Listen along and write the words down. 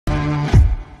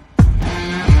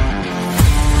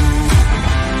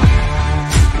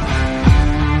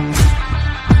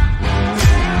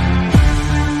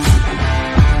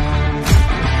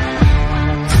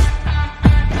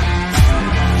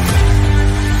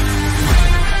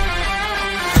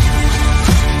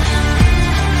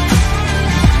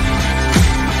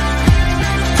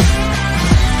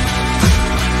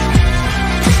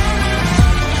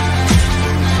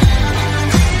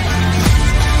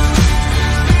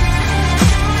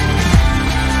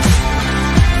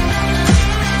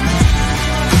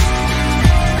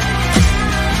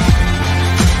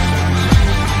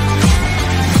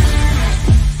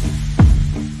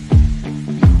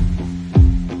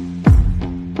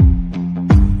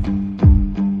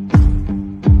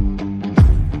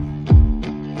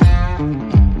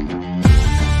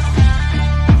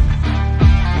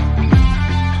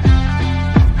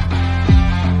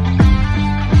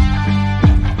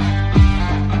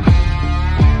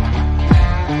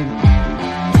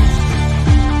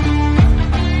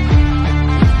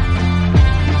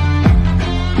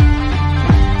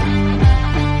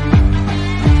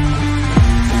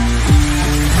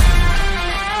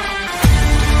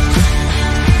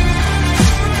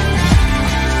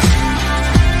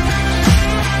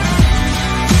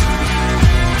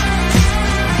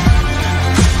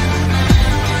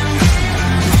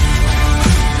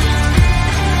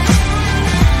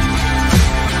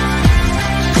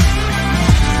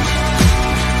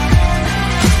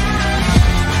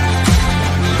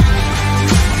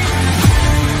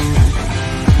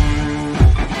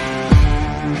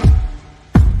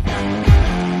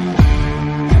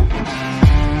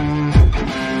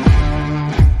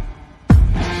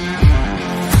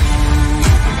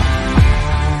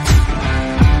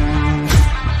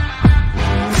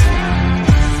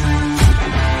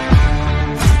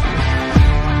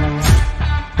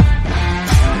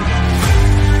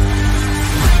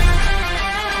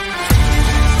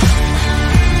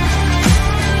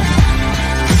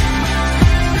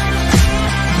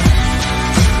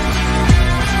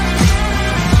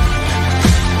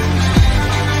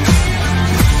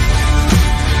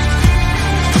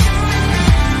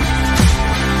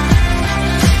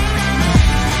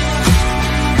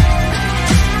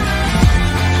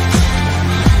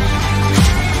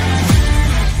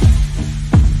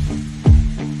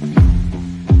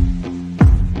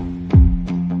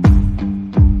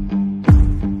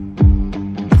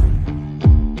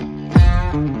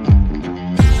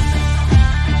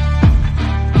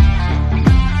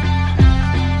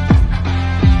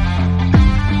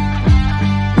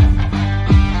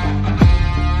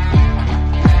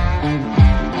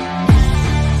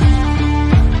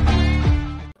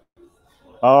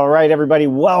All right, everybody,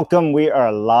 welcome. We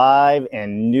are live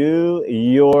in New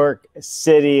York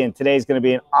City, and today's going to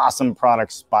be an awesome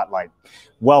product spotlight.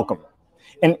 Welcome.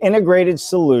 An integrated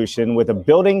solution with a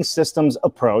building systems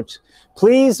approach.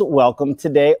 Please welcome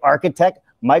today architect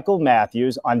Michael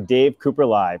Mathews on Dave Cooper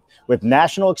Live. With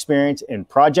national experience in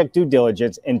project due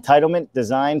diligence, entitlement,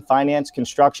 design, finance,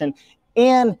 construction,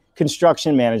 and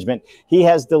construction management, he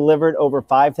has delivered over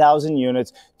 5,000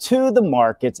 units to the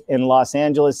markets in Los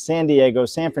Angeles, San Diego,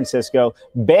 San Francisco,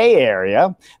 Bay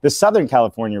Area, the Southern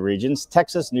California regions,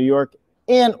 Texas, New York,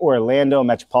 and Orlando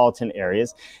metropolitan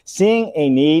areas. Seeing a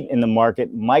need in the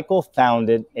market, Michael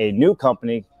founded a new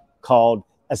company called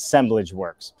ASSEMBLAGE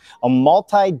Works, a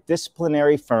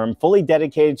multidisciplinary firm fully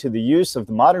dedicated to the use of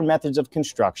the modern methods of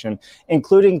construction,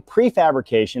 including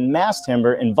prefabrication, mass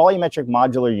timber, and volumetric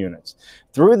modular units.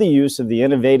 Through the use of the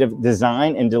innovative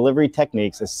design and delivery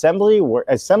techniques,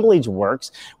 ASSEMBLAGE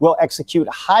Works will execute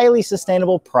highly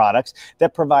sustainable products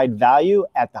that provide value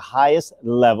at the highest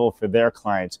level for their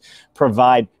clients,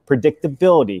 provide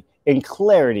predictability and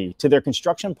clarity to their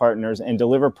construction partners, and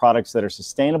deliver products that are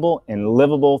sustainable and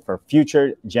livable for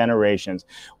future generations.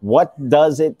 What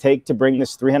does it take to bring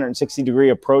this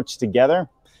 360-degree approach together?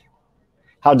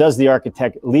 How does the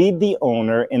architect lead the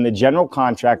owner and the general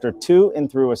contractor to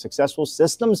and through a successful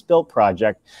systems-built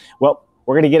project? Well,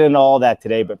 we're going to get into all that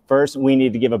today, but first we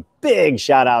need to give a big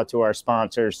shout out to our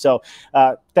sponsors. So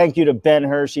thank you to Ben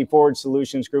Hershey, Forward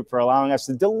Solutions Group, for allowing us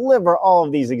to deliver all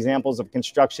of these examples of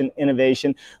construction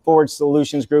innovation. Forward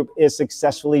Solutions Group is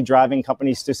successfully driving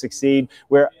companies to succeed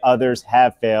where others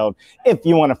have failed. If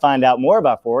you want to find out more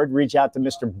about Forward, reach out to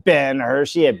Mr. Ben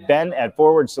Hershey at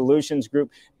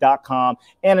ben@forwardsolutionsgroup.com.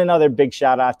 And another big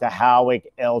shout out to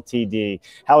Howick Ltd.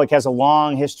 Howick has a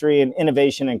long history in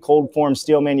innovation in cold form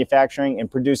steel manufacturing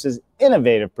and produces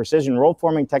innovative precision roll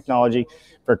forming technology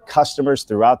for customers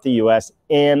throughout the U.S.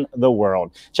 and the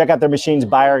world. Check out their machines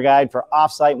buyer guide for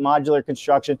offsite modular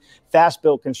construction, fast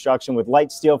built construction with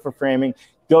light steel for framing.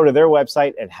 Go to their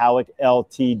website at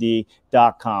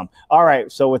howickltd.com. All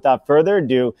right, so without further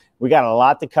ado, we got a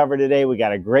lot to cover today. We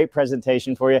got a great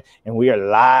presentation for you, and we are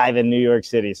live in New York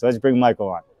City. So let's bring Michael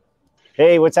on.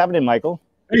 Hey, what's happening, Michael?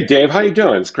 Hey, Dave, how you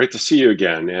doing? It's great to see you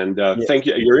again. And Thank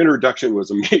you. Your introduction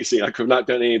was amazing. I could not have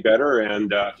done any better.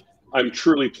 And I'm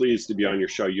truly pleased to be on your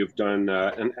show. You've done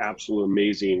an absolute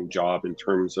amazing job in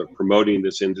terms of promoting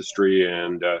this industry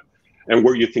and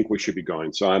where you think we should be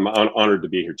going. So I'm honored to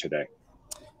be here today.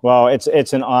 Well,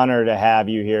 it's an honor to have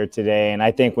you here today. And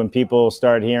I think when people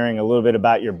start hearing a little bit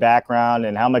about your background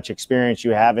and how much experience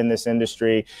you have in this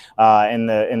industry, and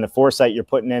the foresight you're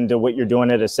putting into what you're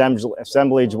doing at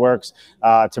ASSEMBLAGE Works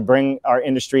to bring our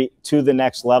industry to the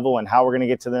next level and how we're going to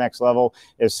get to the next level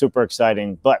is super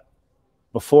exciting. But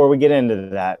before we get into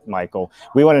that, Michael,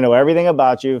 we want to know everything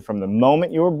about you from the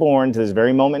moment you were born to this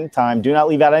very moment in time. Do not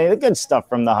leave out any of the good stuff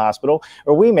from the hospital,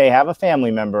 or we may have a family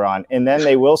member on, and then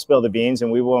they will spill the beans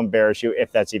and we will embarrass you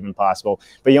if that's even possible.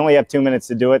 But you only have 2 minutes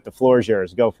to do it. The floor is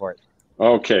yours. Go for it.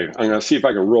 Okay, I'm going to see if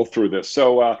I can roll through this.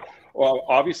 So, well,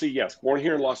 obviously, yes, born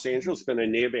here in Los Angeles, been a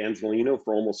native Angelino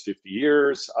for almost 50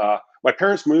 years. My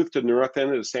parents moved to the north end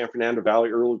of the San Fernando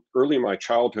Valley early in my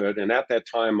childhood. And at that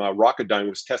time, Rocketdyne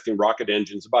was testing rocket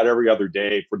engines about every other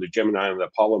day for the Gemini and the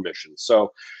Apollo missions.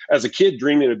 So as a kid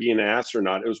dreaming of being an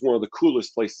astronaut, it was one of the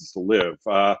coolest places to live.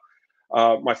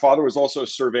 My father was also a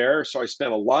surveyor, so I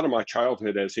spent a lot of my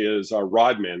childhood as his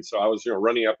rodman. So I was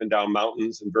running up and down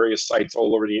mountains and various sites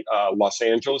all over Los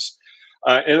Angeles.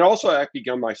 And also I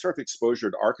began my sort of exposure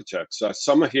to architects.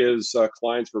 Some of his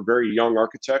clients were very young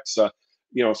architects,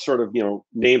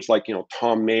 names like,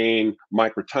 Tom Main,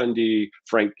 Mike Rotundi,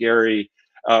 Frank Gehry,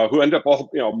 who ended up all,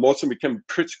 most of them became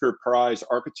Pritzker Prize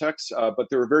architects, but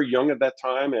they were very young at that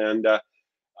time. And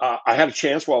I had a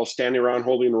chance while I was standing around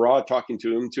holding a rod, talking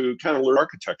to them to kind of learn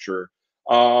architecture.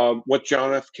 Went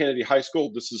John F. Kennedy High School.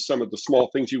 This is some of the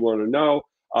small things you want to know.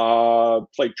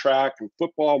 Played track and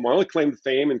football. My only claim to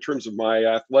fame in terms of my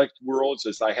athletic worlds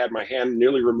is I had my hand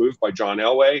nearly removed by John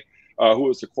Elway, who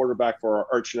was the quarterback for our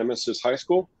arch nemesis high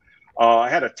school. I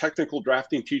had a technical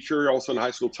drafting teacher also in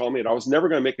high school tell me that I was never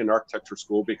going to make an architecture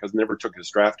school because I never took his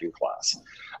drafting class.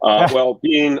 Well,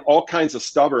 being all kinds of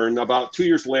stubborn, about 2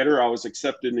 years later, I was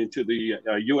accepted into the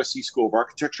USC School of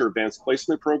Architecture Advanced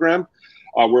Placement Program,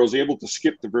 where I was able to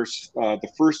skip the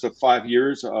first of 5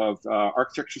 years of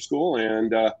architecture school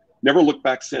and never looked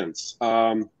back since.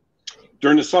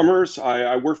 During the summers,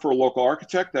 I worked for a local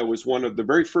architect that was one of the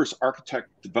very first architect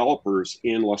developers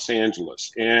in Los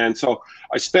Angeles. And so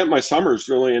I spent my summers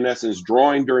really, in essence,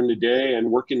 drawing during the day and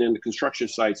working in the construction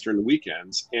sites during the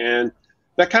weekends. And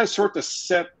that kind of sort of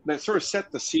set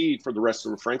the seed for the rest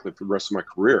of, frankly, for the rest of my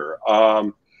career.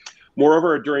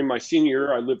 Moreover, during my senior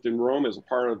year, I lived in Rome as a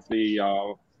part of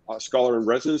the Scholar in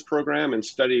Residence program and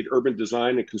studied urban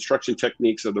design and construction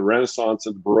techniques of the Renaissance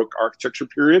and the Baroque architecture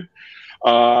period.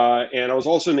 And I was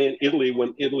also in Italy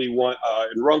when Italy won,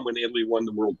 in Rome when Italy won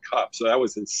the World Cup. So that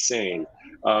was insane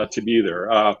to be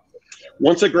there.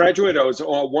 Once I graduated, I was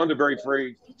one of the very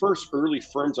first early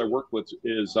firms I worked with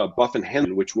is Buff and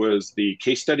Henley, which was the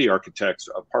case study architects,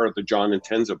 a part of the John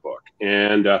Intenza book.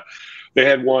 And they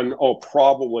had won,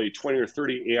 probably 20 or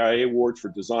 30 AIA awards for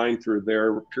design through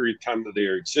their period of time of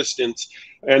their existence.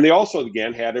 And they also,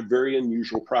 again, had a very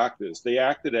unusual practice. They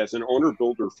acted as an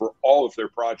owner-builder for all of their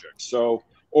projects. So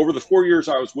over the 4 years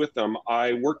I was with them,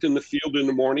 I worked in the field in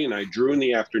the morning and I drew in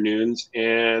the afternoons.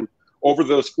 And over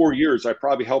those 4 years, I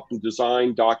probably helped them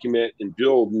design, document, and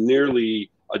build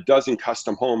nearly a dozen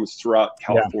custom homes throughout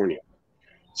California. Yeah.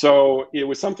 So it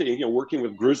was something, working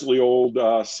with grizzly old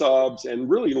subs and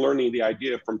really learning the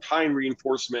idea from time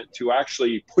reinforcement to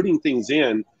actually putting things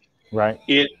in. Right.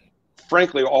 It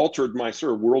frankly altered my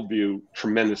sort of worldview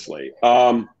tremendously.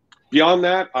 Beyond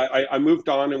that, I moved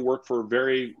on and worked for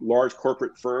very large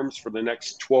corporate firms for the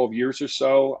next 12 years or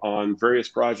so on various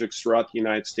projects throughout the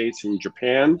United States and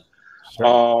Japan.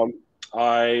 Sure.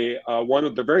 One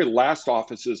of the very last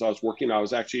offices I was working, I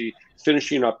was actually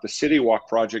finishing up the City Walk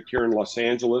project here in Los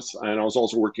Angeles, and I was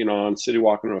also working on City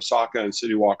Walk in Osaka and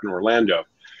City Walk in Orlando.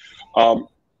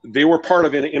 They were part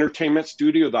of an entertainment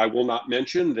studio that I will not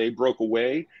mention. They broke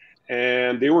away,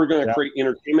 and they were going to create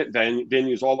entertainment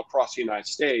venues all across the United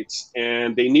States,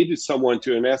 and they needed someone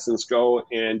to, in essence, go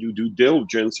and do due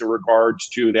diligence in regards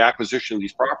to the acquisition of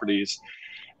these properties.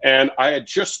 And I had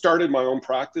just started my own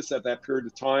practice at that period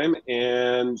of time.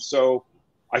 And so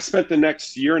I spent the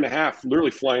next year and a half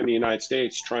literally flying the United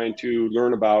States trying to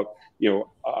learn about,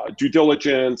 due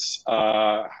diligence,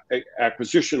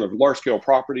 acquisition of large scale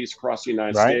properties across the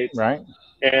United States. Right.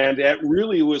 And that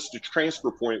really was the transfer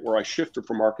point where I shifted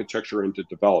from architecture into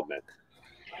development.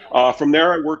 From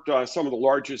there, I worked some of the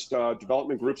largest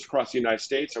development groups across the United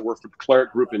States. I worked for the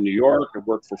Clarett Group in New York. I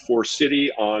worked for Forest City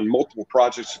on multiple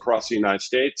projects across the United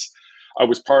States. I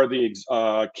was part of the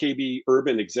KB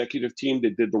Urban executive team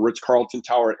that did the Ritz-Carlton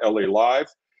Tower at LA Live.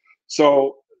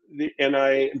 So,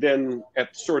 then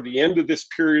at sort of the end of this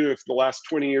period of the last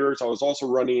 20 years, I was also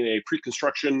running a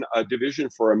pre-construction division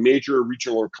for a major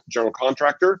regional general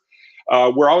contractor.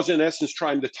 Where I was in essence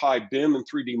trying to tie BIM and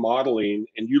 3D modeling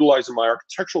and utilizing my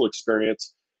architectural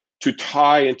experience to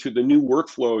tie into the new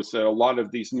workflows that a lot of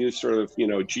these new sort of,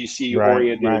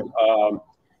 GC-oriented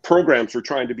programs are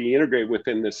trying to be integrated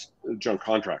within this general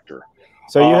contractor.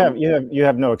 So you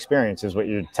have no experience, is what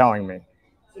you're telling me?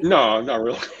 No, not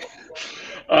really.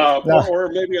 No. Or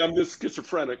maybe I'm just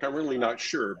schizophrenic. I'm really not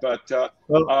sure. But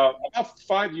about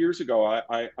 5 years ago,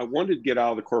 I wanted to get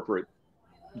out of the corporate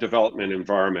development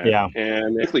environment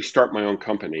and actually start my own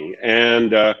company.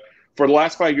 And for the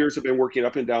last 5 years, I've been working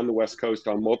up and down the West Coast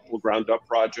on multiple ground up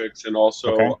projects and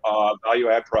also value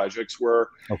add projects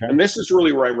and this is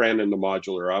really where I ran into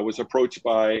modular. I was approached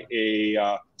by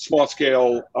a small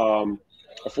scale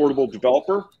affordable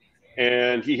developer,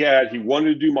 and he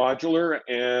wanted to do modular.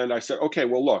 And I said, okay,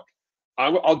 well, look,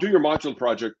 I'll do your modular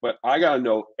project, but I got to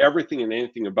know everything and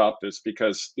anything about this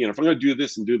because, if I'm going to do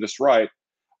this and do this right,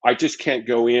 I just can't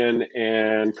go in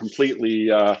and completely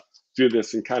do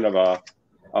this in kind of a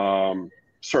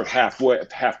sort of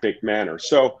half-baked manner.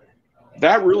 So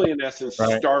that really, in essence,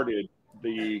 started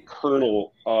the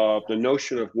kernel of the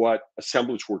notion of what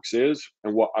Assemblage Works is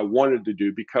and what I wanted to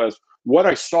do, because what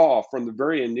I saw from the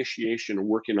very initiation of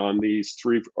working on these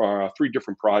three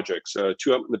different projects,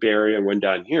 two up in the Bay Area and one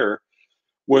down here,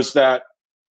 was that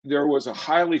there was a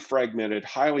highly fragmented,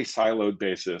 highly siloed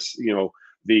basis.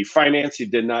 The financing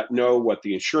did not know what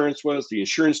the insurance was. The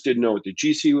insurance didn't know what the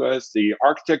GC was. The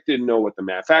architect didn't know what the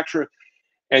manufacturer,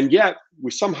 and yet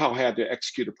we somehow had to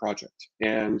execute a project.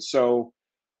 And so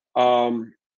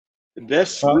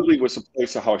this really was the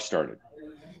place of how I started.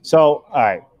 So, all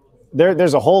right.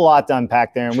 There's a whole lot to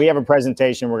unpack there, and we have a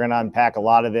presentation. We're going to unpack a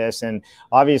lot of this, and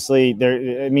obviously,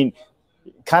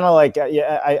 kind of like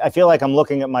I feel like I'm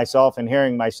looking at myself and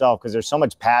hearing myself because there's so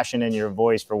much passion in your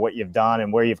voice for what you've done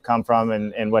and where you've come from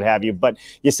and what have you. But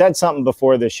you said something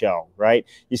before the show, right?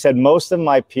 You said most of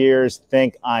my peers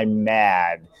think I'm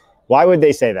mad. Why would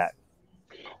they say that?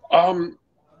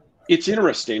 It's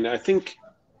interesting. I think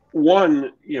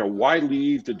one, why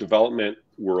leave the development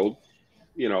world?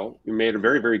 You made a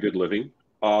very, very good living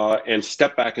and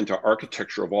step back into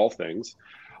architecture of all things.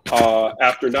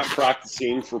 After not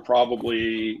practicing for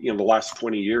probably the last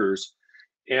 20 years.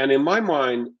 And in my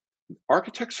mind,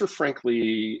 architects are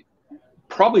frankly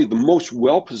probably the most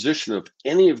well-positioned of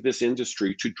any of this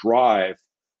industry to drive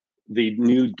the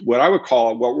new, what I would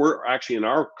call, what we're actually in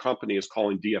our company is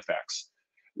calling DFX,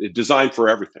 design for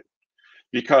everything.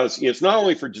 Because it's not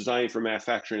only for designing for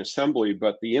manufacturing and assembly,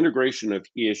 but the integration of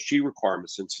ESG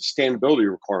requirements and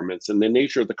sustainability requirements and the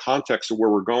nature of the context of where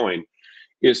we're going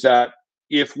is that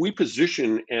if we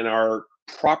position and are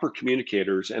proper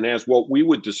communicators and as what we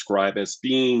would describe as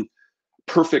being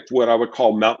perfect, what I would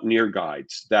call mountaineer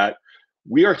guides, that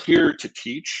we are here to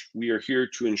teach, we are here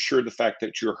to ensure the fact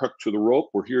that you're hooked to the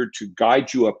rope, we're here to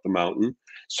guide you up the mountain.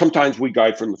 Sometimes we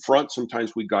guide from the front,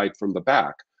 sometimes we guide from the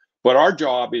back. But our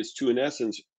job is to, in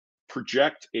essence,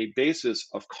 project a basis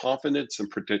of confidence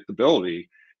and predictability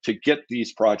to get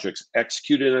these projects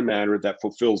executed in a manner that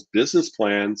fulfills business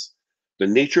plans, the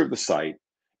nature of the site,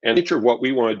 and the nature of what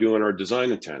we want to do in our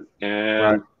design intent.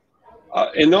 And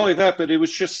and not only that, but it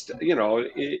was just, you know,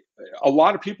 a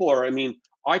lot of people are, I mean,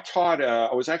 I taught,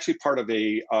 I was actually part of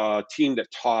a team that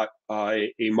taught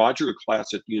a modular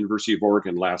class at the University of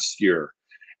Oregon last year.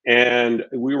 And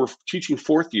we were teaching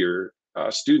fourth year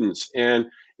students, and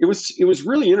it was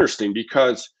really interesting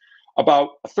because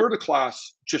about a third of the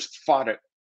class just fought it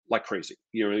like crazy.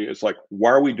 You know, it's like,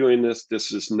 why are we doing this?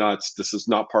 This is nuts. This is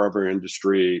not part of our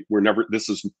industry. We're never. This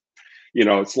is, you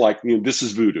know, it's like, you know, this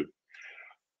is voodoo.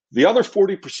 The other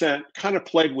 40% kind of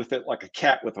played with it like a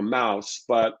cat with a mouse,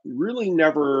 but really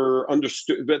never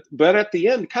understood. But at the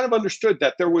end, kind of understood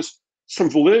that there was some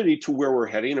validity to where we're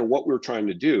heading and what we were trying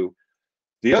to do.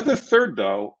 The other third,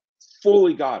 though,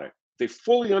 fully got it. They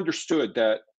fully understood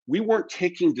that we weren't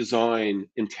taking design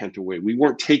intent away. We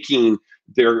weren't taking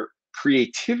their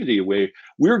creativity away.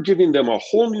 We were giving them a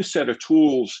whole new set of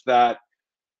tools that,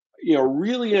 you know,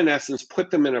 really in essence,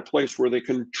 put them in a place where they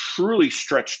can truly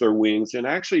stretch their wings and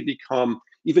actually become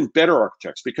even better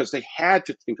architects, because they had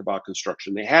to think about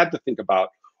construction. They had to think about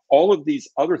all of these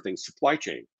other things, supply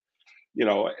chain, you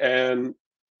know, and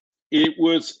it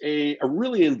was a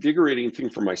really invigorating thing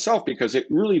for myself because it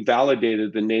really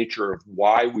validated the nature of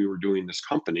why we were doing this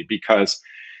company, because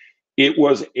it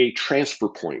was a transfer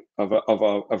point of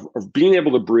being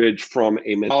able to bridge from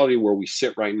a mentality where we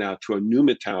sit right now to a new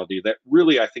mentality that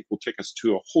really, I think, will take us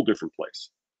to a whole different place.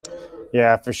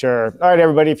 Yeah, for sure. All right,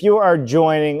 everybody, if you are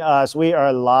joining us, we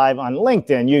are live on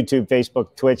LinkedIn, YouTube,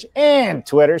 Facebook, Twitch, and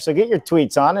Twitter. So get your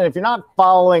tweets on. And if you're not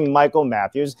following Michael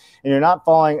Mathews and you're not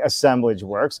following Assemblage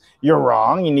Works, you're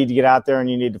wrong. You need to get out there and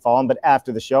you need to follow him, but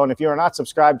after the show. And if you are not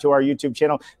subscribed to our YouTube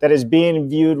channel that is being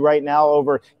viewed right now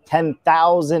over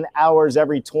 10,000 hours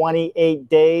every 28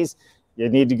 days, you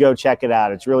need to go check it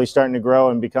out. It's really starting to grow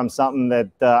and become something that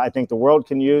I think the world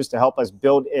can use to help us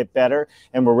build it better.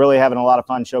 And we're really having a lot of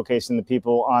fun showcasing the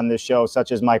people on this show,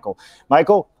 such as Michael.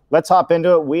 Michael, let's hop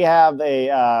into it. We have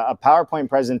a PowerPoint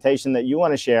presentation that you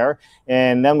want to share,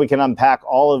 and then we can unpack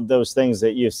all of those things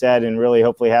that you said and really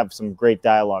hopefully have some great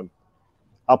dialogue.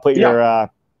 I'll put your,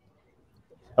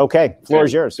 okay, floor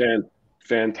is yours.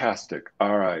 Fantastic.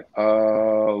 All right.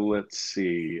 Let's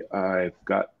see. I've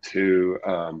got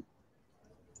to...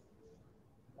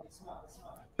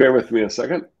 bear with me a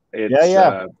second.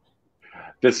 It's,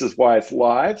 this is why it's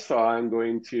live, so I'm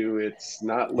going to, it's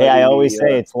not letting I always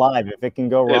say it's live. If it can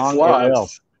go wrong, it will.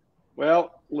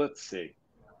 Well, let's see.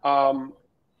 Let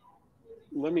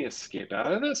me escape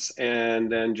out of this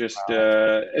and then just,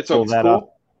 it's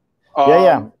cool.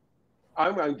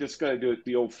 I'm just going to do it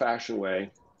the old-fashioned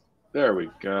way. There we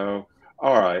go.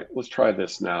 All right, let's try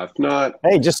this now. If not...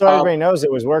 Hey, just so everybody knows,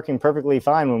 it was working perfectly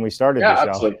fine when we started the show.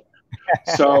 Absolutely.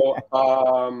 So,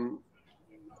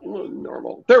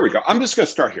 normal. There we go. I'm just going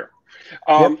to start here.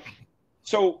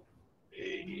 So,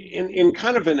 in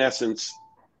kind of an essence,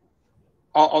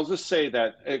 I'll just say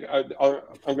that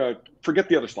I'm going to forget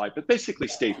the other slide, but basically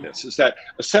state this, is that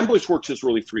Assemblage Works is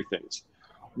really three things.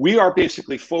 We are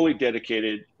basically fully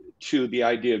dedicated to the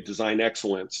idea of design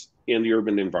excellence in the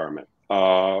urban environment.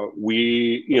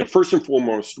 We, you know, first and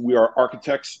foremost, we are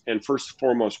architects, and first and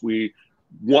foremost, we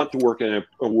want to work in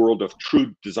a world of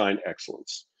true design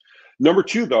excellence. Number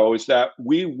two, though, is that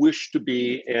we wish to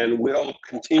be and will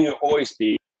continue to always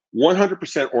be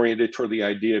 100% oriented toward the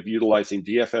idea of utilizing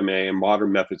DfMA and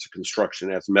modern methods of construction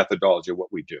as a methodology of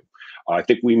what we do. I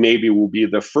think we maybe will be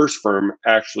the first firm,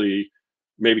 actually,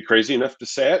 maybe crazy enough to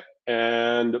say it,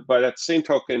 but at the same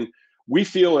token, we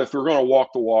feel if we're going to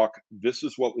walk the walk, this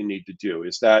is what we need to do,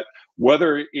 is that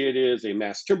whether it is a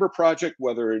mass timber project,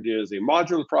 whether it is a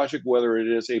modular project, whether it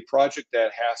is a project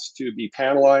that has to be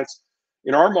panelized,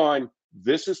 in our mind,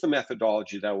 this is the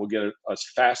methodology that will get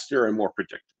us faster and more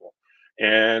predictable.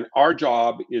 And our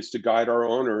job is to guide our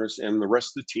owners and the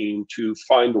rest of the team to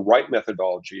find the right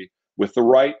methodology with the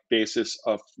right basis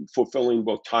of fulfilling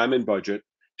both time and budget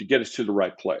to get us to the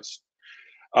right place.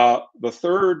 The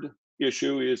third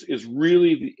issue is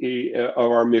really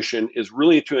of our mission is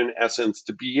really to, in essence,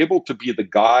 to be able to be the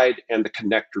guide and the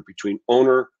connector between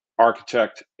owner,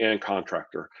 architect, and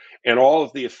contractor, and all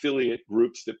of the affiliate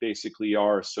groups that basically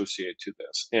are associated to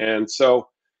this. And so,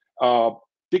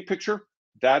 big picture,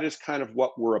 that is kind of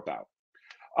what we're about.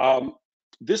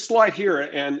 This slide here,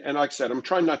 and like I said, I'm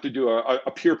trying not to do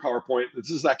a pure PowerPoint.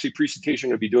 This is actually a presentation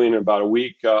I'm going to be doing in about a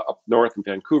week up north in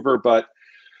Vancouver. But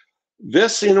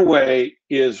this, in a way,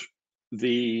 is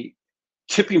the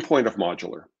tipping point of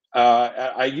modular.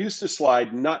 I use this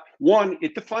slide, not one,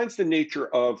 it defines the nature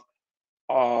of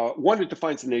it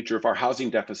defines the nature of our housing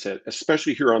deficit,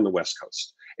 especially here on the West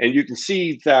Coast. And you can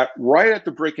see that right at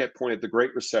the breakout point of the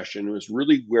Great Recession was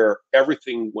really where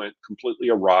everything went completely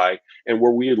awry and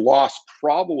where we had lost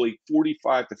probably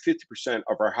 45 to 50%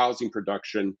 of our housing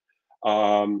production.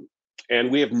 And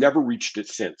we have never reached it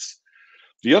since.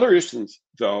 The other instance,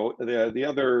 though, the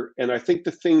other, and I think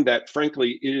the thing that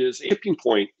frankly is a tipping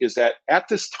point is that at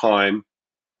this time,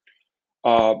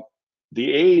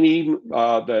 the A&E,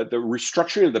 the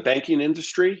restructuring of the banking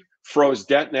industry froze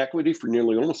debt and equity for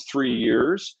nearly almost 3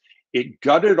 years. It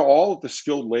gutted all of the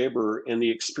skilled labor and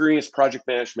the experienced project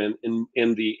management in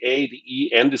the A, the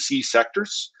E, and the C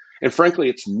sectors. And frankly,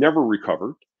 it's never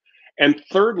recovered. And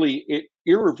thirdly, it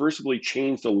irreversibly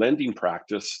changed the lending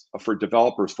practice for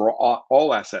developers for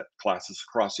all asset classes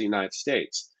across the United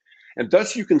States. And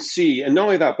thus you can see, and not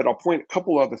only that, but I'll point a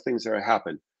couple other things that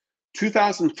happened.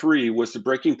 2003 was the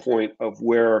breaking point of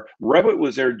where Revit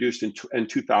was introduced in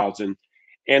 2000,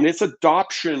 and its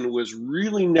adoption was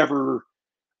really never,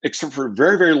 except for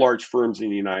very, very large firms in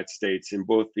the United States, in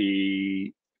both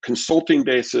the consulting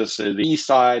basis, the E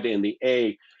side and the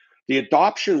A, the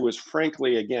adoption was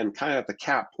frankly, again, kind of the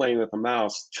cat playing with the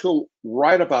mouse till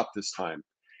right about this time.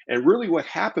 And really what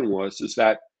happened is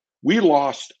that we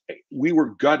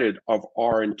were gutted of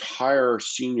our entire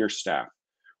senior staff.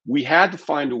 We had to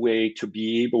find a way to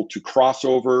be able to cross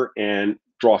over and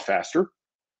draw faster.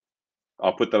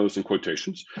 I'll put those in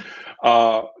quotations,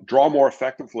 draw more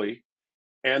effectively.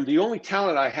 And the only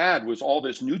talent I had was all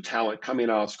this new talent coming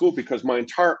out of school because my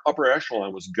entire upper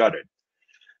echelon was gutted.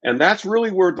 And that's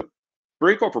really where the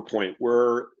breakover point,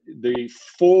 where the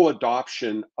full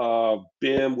adoption of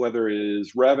BIM, whether it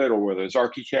is Revit or whether it's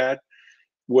ArchiCAD,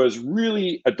 was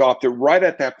really adopted right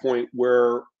at that point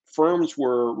where firms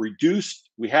were reduced.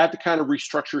 We had to kind of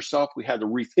restructure stuff. We had to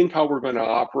rethink how we're going to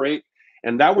operate.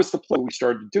 And that was the point we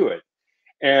started to do it.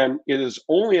 And it is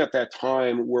only at that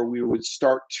time where we would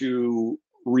start to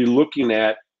re-looking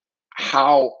at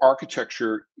how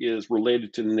architecture is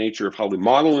related to the nature of how we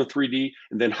model in 3D,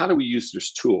 and then how do we use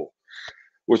this tool.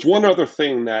 Was one other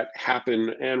thing that happened,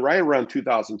 and right around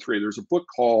 2003, there's a book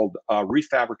called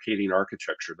Refabricating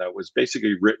Architecture that was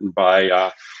basically written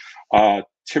by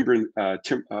Kieran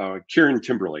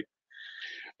Timberlake,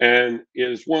 and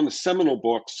is one of the seminal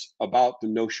books about the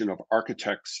notion of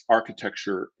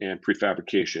architecture and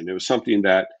prefabrication. It was something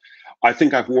that I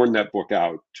think I've worn that book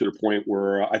out to the point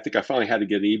where I think I finally had to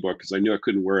get an ebook because I knew I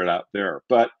couldn't wear it out there.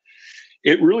 But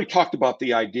it really talked about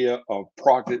the idea of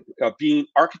being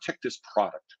architect as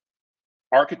product,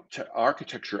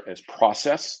 architecture as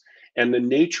process, and the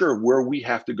nature of where we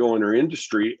have to go in our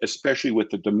industry, especially with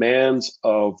the demands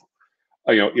of,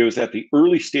 it was at the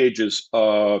early stages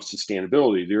of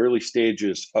sustainability, the early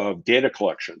stages of data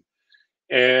collection.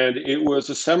 And it was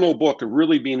a seminal book of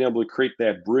really being able to create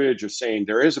that bridge of saying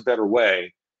there is a better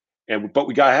way, but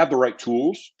we got to have the right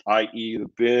tools, i.e. the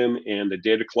BIM and the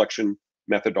data collection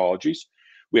methodologies.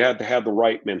 We had to have the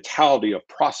right mentality of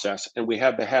process, and we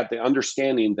had to have the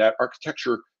understanding that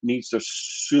architecture needs to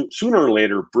sooner or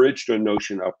later bridge to a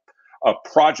notion of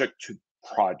project to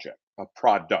project, a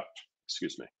product,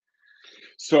 excuse me.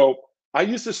 So I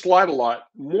use this slide a lot,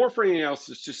 more for anything else.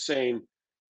 It's just saying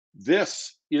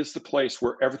this is the place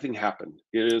where everything happened.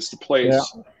 It is the place,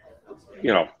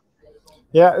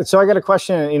 Yeah, so I got a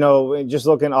question, just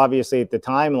looking obviously at the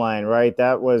timeline, right?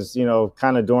 That was,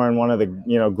 kind of during one of the,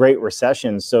 great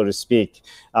recessions, so to speak,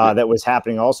 that was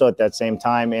happening also at that same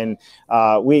time. And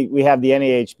we have the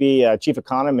NAHB chief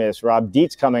economist, Rob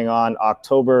Dietz, coming on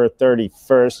October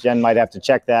 31st. Jen might have to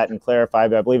check that and clarify,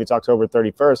 but I believe it's October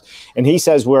 31st. And he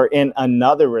says we're in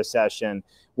another recession.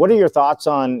 What are your thoughts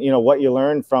on, what you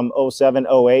learned from 07,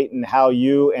 08 and how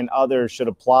you and others should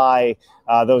apply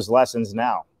those lessons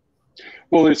now?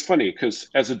 Well, it's funny because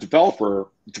as a developer,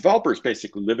 developers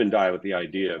basically live and die with the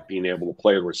idea of being able to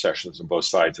play with recessions on both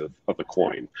sides of the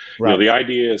coin. You know, Right. the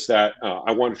idea is that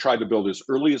I want to try to build as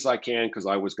early as I can because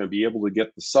I was going to be able to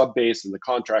get the sub base and the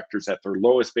contractors at their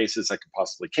lowest basis I could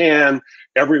possibly can.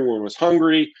 Everyone was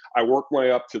hungry. I worked my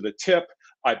way up to the tip.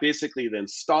 I basically then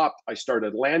stopped. I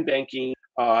started land banking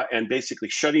and basically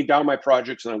shutting down my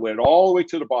projects. And I went all the way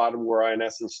to the bottom where I, in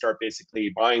essence, start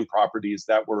basically buying properties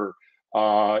that were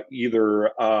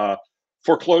either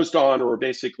foreclosed on or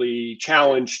basically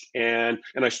challenged, and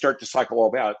I start to cycle all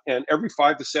that. And every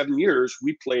 5 to 7 years,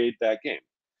 we played that game.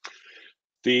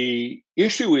 The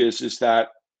issue is that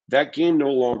that game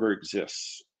no longer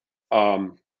exists.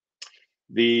 Um,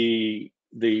 the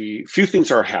few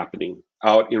things are happening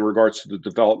out in regards to the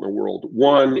development world.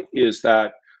 One is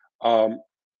that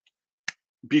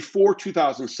before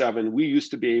 2007, we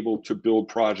used to be able to build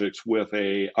projects with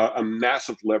a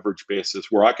massive leverage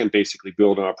basis where I can basically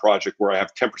build on a project where I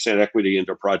have 10% equity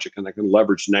into a project and I can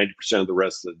leverage 90% of the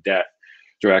rest of the debt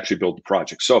to actually build the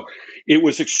project. So it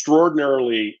was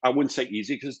extraordinarily, I wouldn't say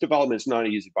easy because development is not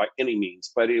easy by any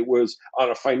means, but it was on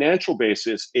a financial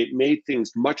basis, it made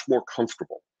things much more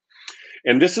comfortable.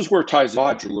 And this is where it ties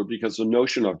modular because the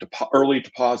notion of early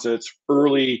deposits,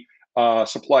 early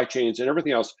supply chains and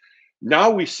everything else.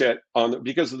 Now we sit on,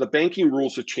 because of the banking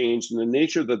rules have changed and the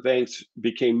nature of the banks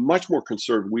became much more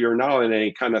conservative. We are now in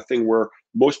a kind of thing where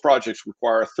most projects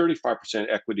require a 35%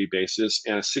 equity basis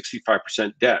and a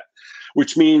 65% debt,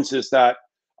 which means is that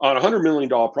on a $100 million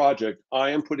project, I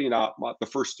am putting out the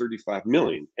first 35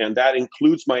 million. And that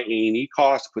includes my A&E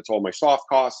costs, puts all my soft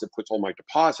costs, it puts all my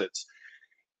deposits.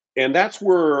 And that's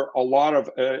where a lot of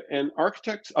and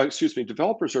architects,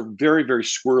 developers are very, very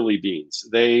squirrely beings.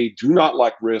 They do not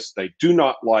like risk. They do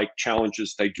not like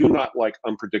challenges. They do not like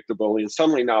unpredictability. And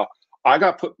suddenly now I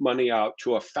got put money out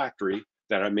to a factory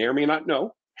that I may or may not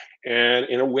know, and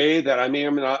in a way that I may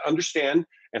or may not understand,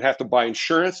 and have to buy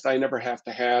insurance that I never have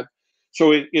to have.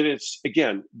 So it is,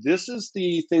 again, this is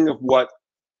the thing of what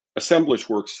Assemblage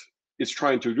Works is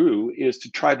trying to do, is to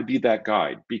try to be that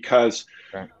guide, because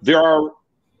Right. there are,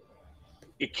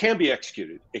 it can be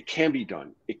executed, it can be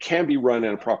done, it can be run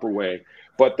in a proper way,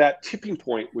 but that tipping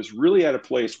point was really at a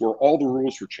place where all the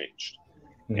rules were changed.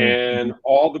 And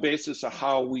all the basis of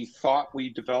how we thought we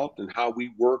developed and how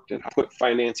we worked and how we put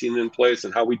financing in place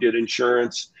and how we did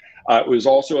insurance. It was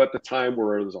also at the time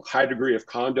where there was a high degree of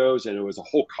condos and it was a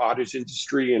whole cottage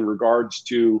industry in regards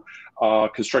to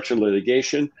construction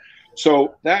litigation.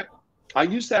 So that, I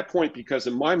use that point because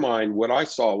in my mind, what I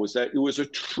saw was that it was a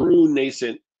true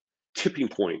nascent tipping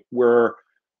point where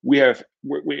we've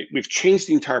changed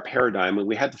the entire paradigm and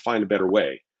we had to find a better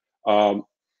way.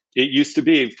 It used to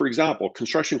be, for example,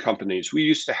 construction companies, we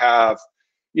used to have,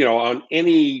 you know, on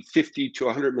any $50 to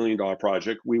 $100 million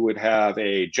project, we would have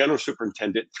a general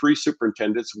superintendent, 3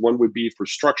 superintendents. One would be for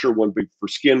structure, one would be for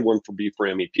skin, one would be for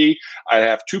MEP. I'd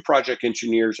have 2 project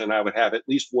engineers, and I would have at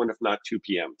least 1, if not 2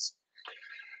 PMs.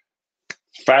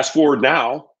 Fast forward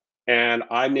now, and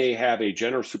I may have a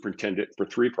general superintendent for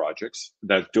 3 projects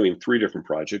that's doing 3 different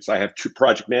projects. I have 2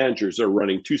 project managers that are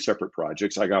running 2 separate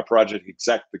projects. I got a project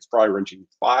exec that's probably running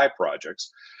 5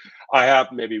 projects. I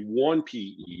have maybe 1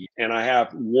 PE, and I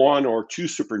have 1 or 2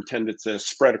 superintendents that are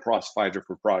spread across 5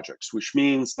 different projects, which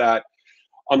means that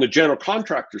on the general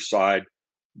contractor side,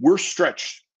 we're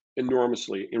stretched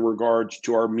enormously in regards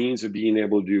to our means of being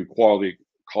able to do quality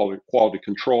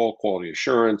control, quality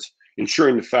assurance,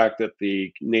 ensuring the fact that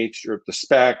the nature of the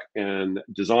spec and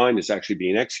design is actually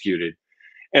being executed.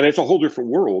 And it's a whole different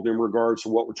world in regards to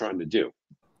what we're trying to do.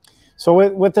 So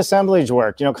with Assemblage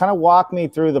Work, you know, kind of walk me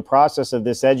through the process of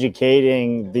this,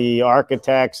 educating the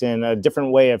architects in a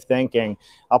different way of thinking.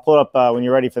 I'll put up, when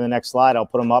you're ready for the next slide, I'll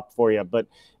put them up for you. But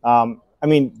I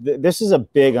mean, this is a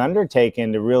big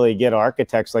undertaking to really get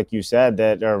architects, like you said,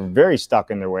 that are very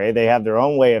stuck in their way. They have their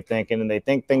own way of thinking and they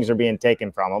think things are being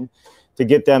taken from them, to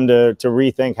get them to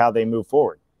rethink how they move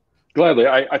forward. Gladly.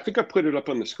 I think I put it up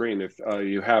on the screen if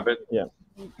you have it. Yeah,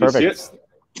 perfect. You see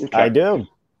it? Okay. I do.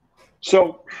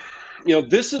 So, you know,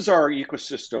 this is our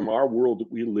ecosystem, our world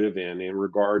that we live in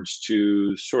regards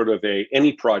to sort of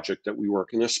any project that we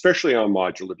work in, especially on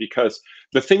modular, because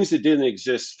the things that didn't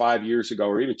exist 5 years ago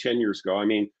or even 10 years ago, I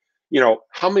mean, you know,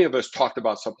 how many of us talked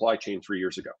about supply chain 3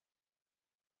 years ago?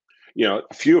 You know,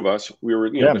 a few of us, we were,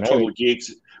 you know, the total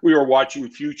geeks. We were watching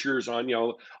futures on, you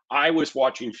know, I was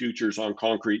watching futures on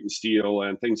concrete and steel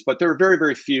and things, but there are very,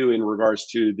 very few in regards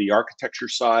to the architecture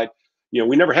side. You know,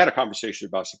 we never had a conversation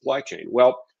about supply chain.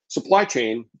 Well, supply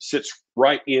chain sits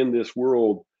right in this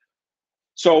world.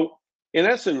 So in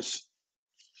essence,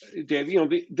 Dave, you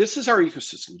know, this is our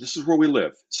ecosystem. This is where we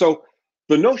live. So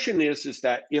the notion is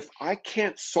that if I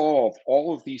can't solve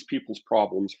all of these people's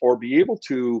problems or be able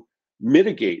to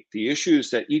mitigate the issues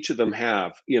that each of them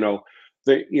have,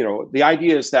 the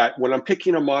idea is that when I'm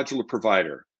picking a modular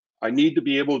provider, I need to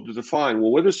be able to define,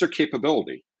 well, what is their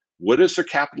capability? What is their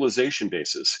capitalization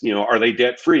basis? Are they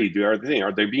debt free? Are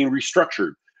they being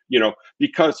restructured?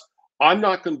 Because I'm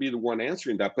not going to be the one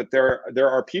answering that, but there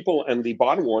are people, and the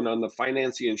bottom one on the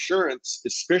financing insurance,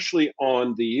 especially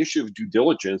on the issue of due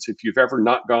diligence. If you've ever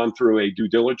not gone through a due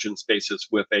diligence basis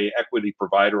with a equity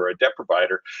provider or a debt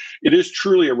provider, it is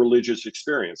truly a religious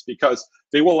experience because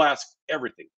they will ask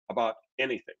everything about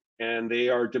anything, and they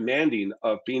are demanding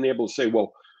of being able to say,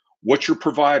 well, what's your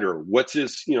provider? What's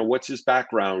his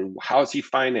background? How is he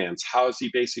financed? How is he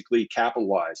basically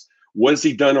capitalized? What has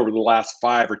he done over the last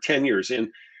 5 or 10 years? And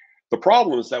the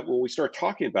problem is that when we start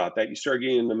talking about that, you start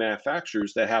getting the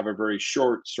manufacturers that have a very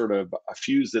short sort of a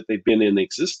fuse that they've been in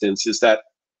existence, is that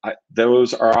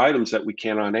those are items that we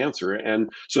cannot answer. And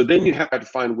so then you have to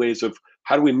find ways of,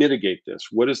 how do we mitigate this?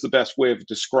 What is the best way of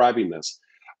describing this?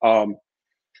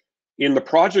 In the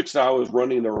projects that I was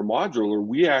running that were modular,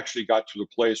 we actually got to the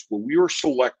place where we were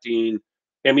selecting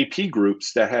MEP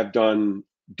groups that have done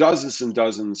dozens and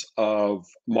dozens of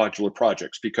modular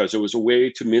projects, because it was a way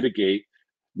to mitigate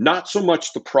not so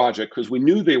much the project, because we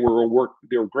knew they were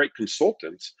great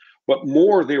consultants, but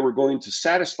more they were going to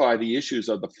satisfy the issues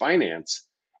of the finance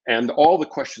and all the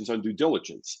questions on due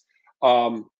diligence.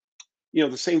 The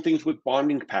same things with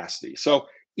bonding capacity. So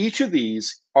each of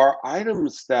these are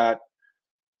items that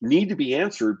need to be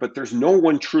answered, but there's no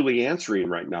one truly answering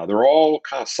right now. They're all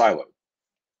kind of siloed.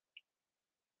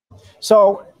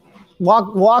 So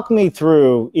walk me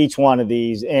through each one of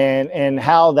these and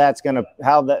how that's going to,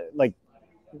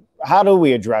 how do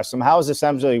we address them? How is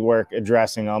ASSEMBLAGE Works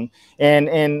addressing them?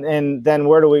 And then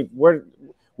where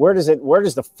does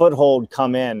the foothold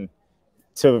come in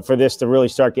for this to really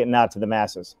start getting out to the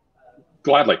masses?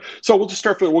 Gladly. So we'll just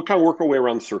start, we'll kind of work our way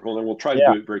around the circle, and then we'll try to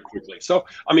do it very quickly. So,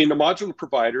 I mean, the modular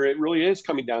provider, it really is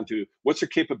coming down to what's their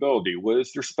capability? What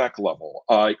is their spec level?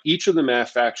 Each of the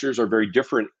manufacturers are very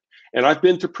different. And I've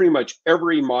been to pretty much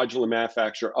every modular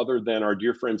manufacturer other than our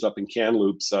dear friends up in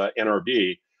Kamloops,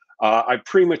 NRB. I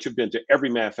pretty much have been to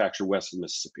every manufacturer west of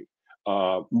Mississippi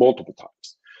multiple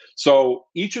times. So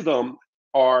each of them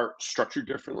are structured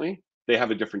differently. They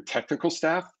have a different technical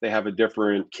staff. They have a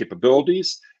different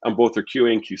capabilities on both their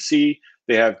QA and QC.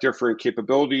 They have different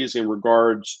capabilities in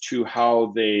regards to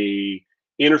how they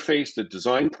interface the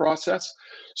design process.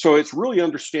 So it's really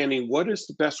understanding what is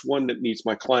the best one that meets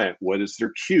my client. What is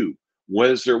their queue?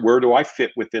 Where do I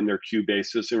fit within their queue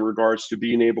basis in regards to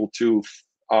being able to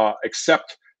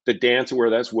accept the dance, and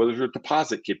where that's, what are their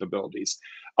deposit capabilities?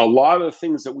 A lot of the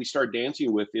things that we start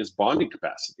dancing with is bonding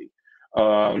capacity.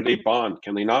 They bond,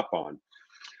 can they not bond?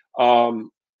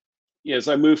 As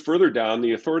I move further down,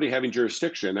 the authority having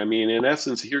jurisdiction. I mean, in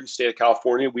essence, here in the state of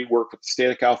California, we work with the state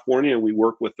of California, and we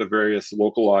work with the various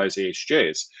localized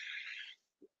ASJs.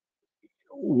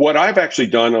 What I've actually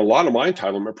done in a lot of my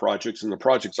entitlement projects and the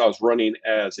projects I was running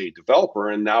as a developer,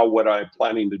 and now what I'm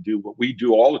planning to do, what we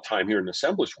do all the time here in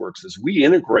ASSEMBLAGE Works, is we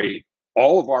integrate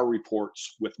all of our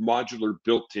reports with modular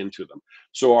built into them.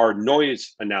 So our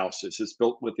noise analysis is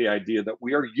built with the idea that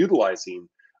we are utilizing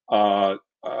a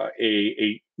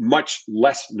much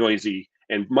less noisy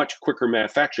and much quicker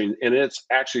manufacturing, and it's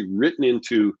actually written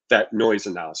into that noise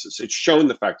analysis. It's showing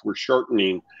the fact that we're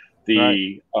shortening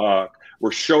the,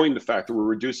 we're showing the fact that we're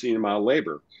reducing the amount of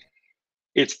labor.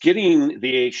 It's getting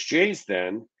the HJs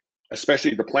then,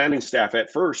 especially the planning staff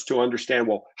at first, to understand,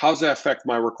 well, how does that affect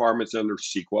my requirements under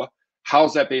CEQA? How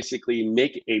does that basically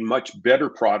make a much better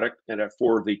product and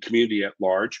for the community at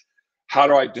large? How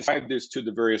do I describe this to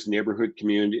the various neighborhood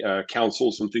community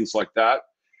councils and things like that?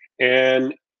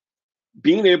 And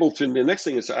being able to, the next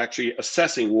thing is actually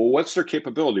assessing, well, what's their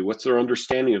capability? What's their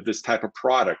understanding of this type of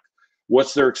product?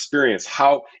 What's their experience?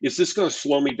 How is this going to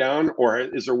slow me down, or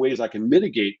is there ways I can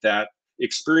mitigate that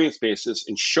experience basis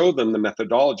and show them the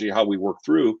methodology, how we work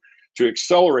through to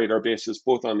accelerate our basis,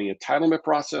 both on the entitlement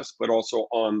process, but also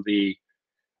on the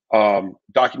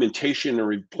documentation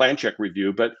and plan check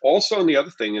review. But also, and the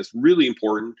other thing is really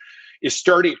important, is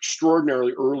starting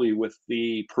extraordinarily early with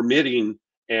the permitting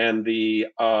and the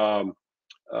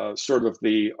sort of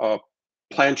the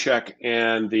plan check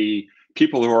and the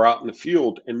people who are out in the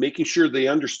field, and making sure they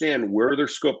understand where their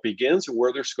scope begins and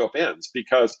where their scope ends,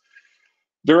 because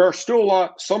there are still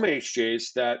some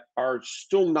HJs that are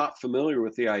still not familiar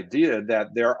with the idea that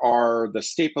there are the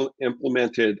staple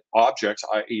implemented objects,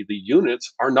 i.e. the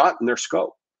units, are not in their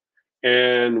scope.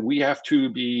 And we have to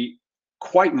be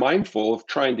quite mindful of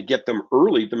trying to get them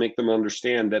early to make them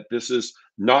understand that this is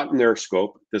not in their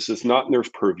scope, this is not in their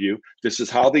purview, this is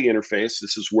how they interface,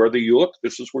 this is where you look,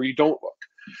 this is where you don't look.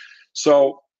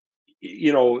 So,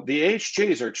 you know, the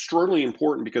AHJs are extraordinarily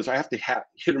important because I have to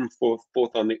hit them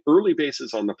both on the early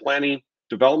basis, on the planning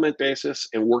development basis,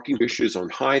 and working issues on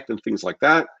height and things like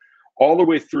that, all the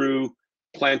way through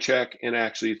plan check and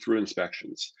actually through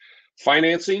inspections.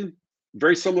 Financing,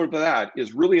 very similar to that,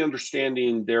 is really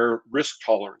understanding their risk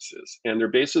tolerances and their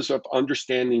basis of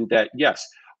understanding that, yes,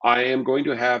 I am going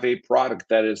to have a product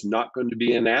that is not going to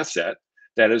be an asset,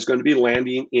 that is going to be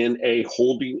landing in a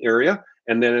holding area,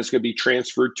 and then it's going to be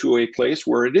transferred to a place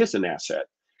where it is an asset.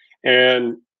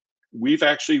 And we've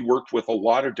actually worked with a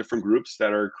lot of different groups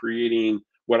that are creating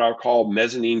what I'll call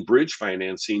mezzanine bridge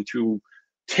financing to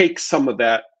take some of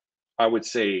that, I would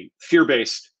say,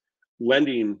 fear-based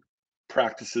lending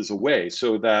practices away,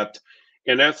 so that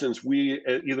in essence, we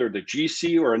either the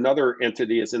GC or another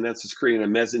entity is in essence creating a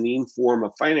mezzanine form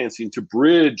of financing to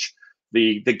bridge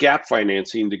the gap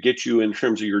financing to get you in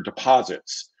terms of your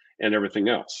deposits and everything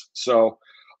else. So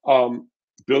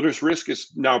builder's risk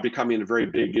is now becoming a very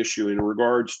big issue in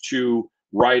regards to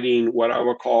writing what I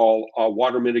would call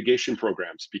water mitigation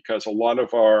programs, because a lot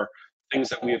of our things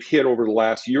that we have hit over the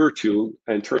last year or two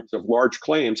in terms of large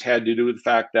claims had to do with the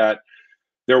fact that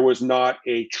there was not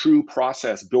a true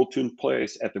process built in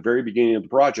place at the very beginning of the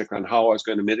project on how I was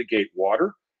going to mitigate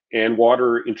water and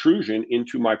water intrusion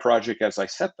into my project as I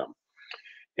set them.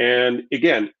 And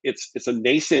again, it's a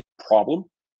nascent problem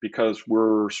because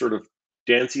we're sort of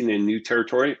dancing in new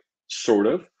territory, sort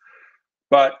of.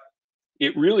 But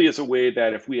it really is a way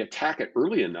that if we attack it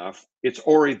early enough, it's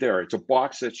already there. It's a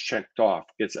box that's checked off.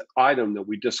 It's an item that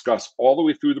we discuss all the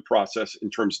way through the process in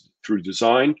terms through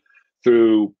design,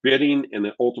 through bidding, and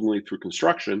then ultimately through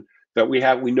construction, that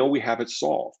we know we have it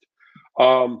solved.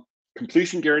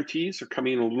 Completion guarantees are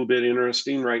coming a little bit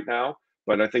interesting right now,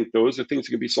 but I think those are things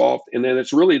that can be solved. And then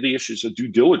it's really the issues of due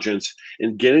diligence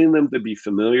and getting them to be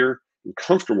familiar and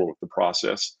comfortable with the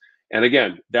process. And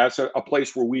again, that's a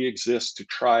place where we exist to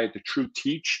try to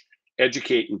teach,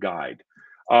 educate, and guide.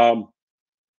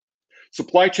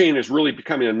 Supply chain is really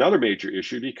becoming another major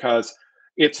issue because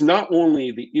it's not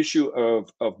only the issue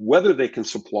of whether they can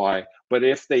supply, but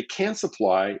if they can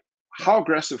supply, how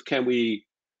aggressive can we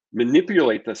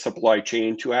manipulate the supply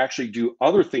chain to actually do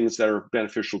other things that are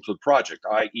beneficial to the project,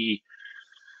 i.e.,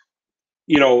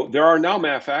 you know, there are now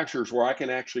manufacturers where I can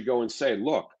actually go and say,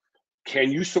 look,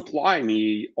 can you supply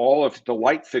me all of the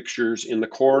light fixtures in the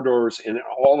corridors and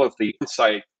all of the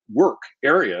on-site work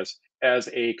areas as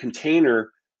a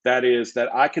container that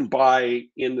I can buy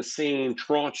in the same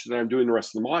tranche that I'm doing the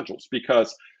rest of the modules?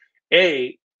 Because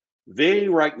they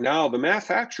right now, the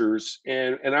manufacturers,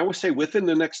 and I would say within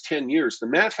the next 10 years, the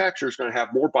manufacturers are going to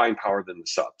have more buying power than the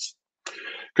subs.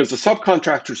 Because the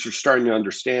subcontractors are starting to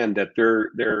understand that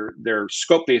their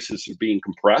scope bases are being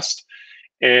compressed,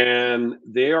 and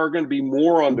they are going to be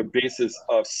more on the basis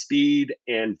of speed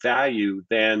and value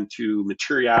than to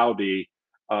materiality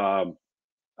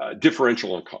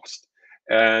differential in cost.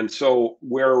 And so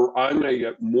where I'm going to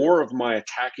get more of my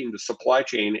attacking the supply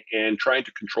chain and trying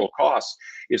to control costs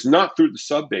is not through the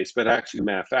sub base, but actually the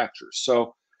manufacturers.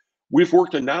 So we've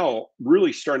worked on now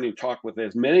really starting to talk with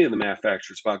as many of the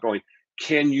manufacturers about going,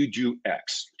 can you do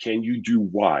X? Can you do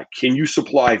Y? Can you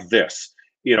supply this?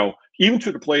 You know, even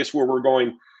to the place where we're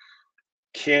going,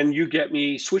 can you get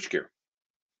me switchgear?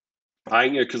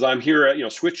 Because I'm here at,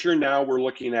 switchgear now, we're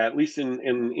looking at least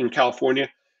in California,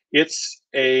 it's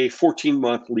a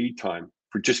 14-month lead time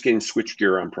for just getting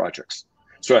switchgear on projects.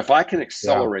 So if I can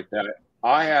accelerate that,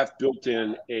 I have built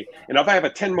in and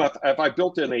if I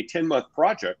built in a 10-month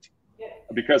project,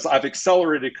 because I've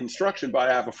accelerated construction, but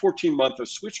I have a 14-month of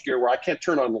switchgear where I can't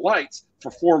turn on the lights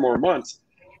for 4 more months,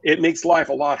 it makes life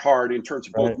a lot hard in terms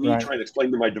of both me trying to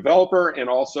explain to my developer and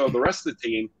also the rest of the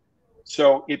team.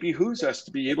 So it behooves us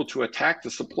to be able to attack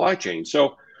the supply chain.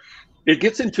 So it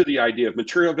gets into the idea of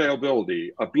material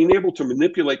availability, of being able to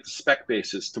manipulate the spec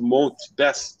basis to most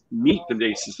best meet the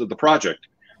basis of the project.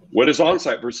 What is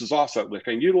on-site versus off-site? What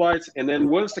can I utilize? And then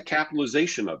what is the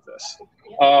capitalization of this?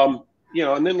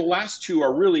 And then the last two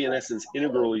are really, in essence,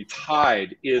 integrally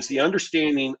tied, is the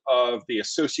understanding of the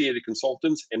associated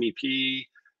consultants, MEP,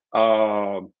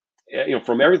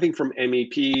 from everything from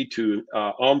MEP to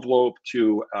envelope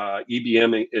to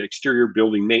EBM, exterior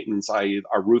building maintenance, i.e.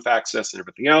 our roof access and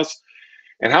everything else,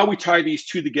 and how we tie these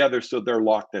two together so they're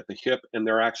locked at the hip and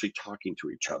they're actually talking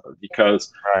to each other.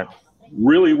 Because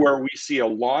really where we see a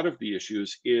lot of the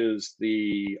issues is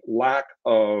the lack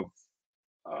of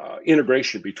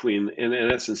integration between, in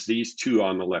essence, these two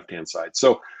on the left-hand side.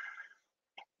 So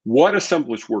What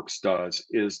Assemblage Works does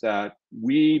is that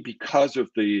we, because of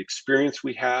the experience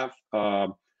we have, right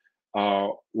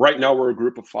now we're a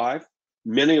group of 5.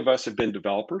 Many of us have been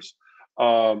developers.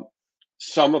 Um,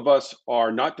 some of us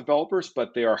are not developers,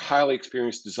 but they are highly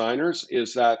experienced designers.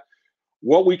 Is that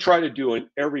what we try to do in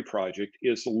every project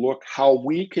is to look how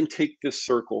we can take this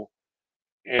circle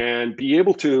and be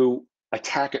able to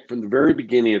attack it from the very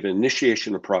beginning of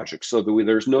initiation of projects so that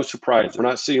there's no surprise. We're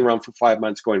not sitting around for 5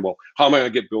 months going, well, how am I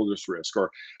going to get builder's risk? Or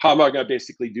how am I going to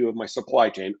basically do with my supply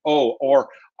chain? Oh, or,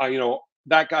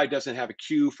 that guy doesn't have a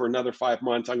queue for another 5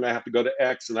 months. I'm going to have to go to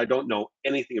X and I don't know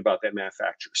anything about that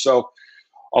manufacturer. So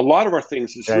a lot of our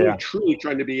things is really truly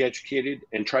trying to be educated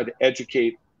and try to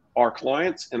educate our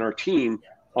clients and our team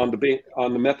on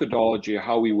the methodology of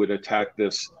how we would attack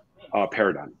this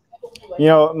paradigm.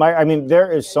 I mean,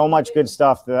 there is so much good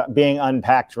stuff being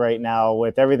unpacked right now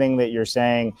with everything that you're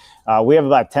saying. We have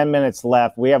about 10 minutes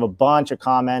left. We have a bunch of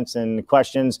comments and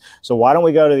questions. So why don't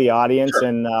we go to the audience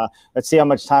and let's see how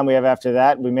much time we have after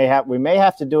that. We may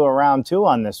have to do a round 2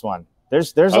 on this one.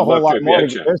 There's a whole lot more.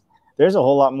 There's a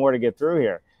whole lot more to get through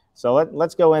here. So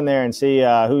let's go in there and see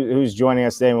who's joining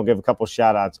us today, and we'll give a couple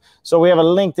shout outs. So we have a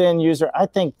LinkedIn user. I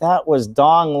think that was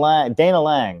Dana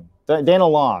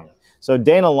Long. So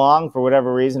Dana Long, for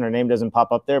whatever reason, her name doesn't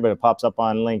pop up there, but it pops up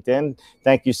on LinkedIn.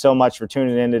 Thank you so much for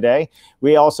tuning in today.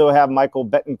 We also have Michael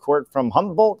Betancourt from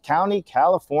Humboldt County,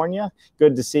 California.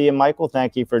 Good to see you, Michael.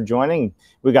 Thank you for joining.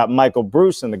 We got Michael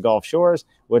Bruce in the Gulf Shores.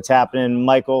 What's happening,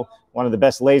 Michael? One of the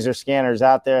best laser scanners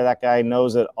out there. That guy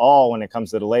knows it all when it comes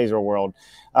to the laser world.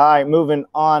 All right, moving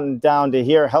on down to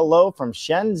here. Hello from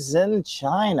Shenzhen,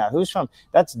 China. Who's from?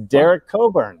 That's Derek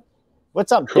Coburn.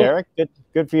 What's up, cool. Derek?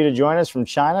 Good for you to join us from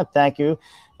China. Thank you.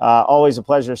 Always a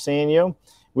pleasure seeing you.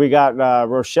 We got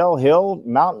Rochelle Hill,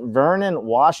 Mount Vernon,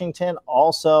 Washington,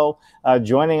 also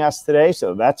joining us today.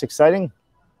 So that's exciting.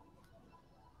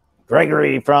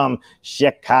 Gregory from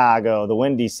Chicago, the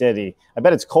Windy City. I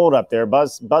bet it's cold up there.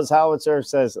 Buzz Howitzer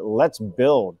says, let's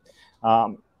build.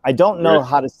 I don't know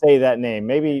how to say that name.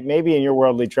 Maybe in your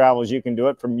worldly travels you can do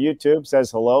it. From YouTube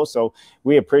says hello, so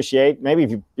we appreciate.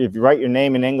 Maybe if you write your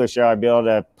name in English, I'd be able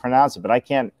to pronounce it, but I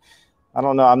can't. I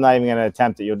don't know. I'm not even going to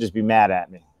attempt it. You'll just be mad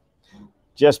at me.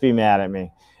 Just be mad at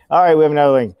me. All right, we have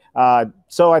another link.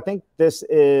 So I think this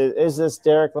is this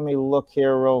Derek? Let me look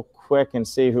here real quick and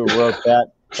see who wrote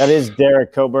that. That is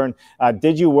Derek Coburn.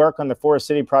 Did you work on the Forest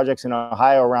City projects in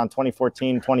Ohio around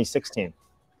 2014, 2016?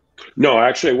 No,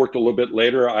 actually, I worked a little bit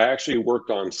later. I actually worked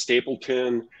on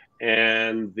Stapleton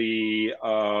and the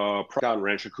down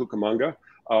Rancho Cucamonga,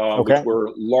 which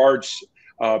were large,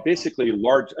 basically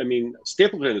large. I mean,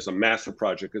 Stapleton is a massive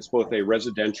project. It's both a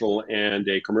residential and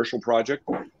a commercial project.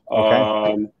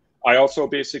 I also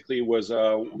basically was,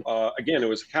 again, it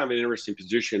was kind of an interesting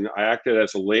position. I acted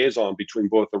as a liaison between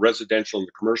both the residential and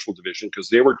the commercial division because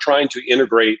they were trying to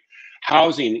integrate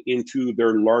housing into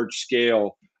their large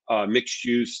scale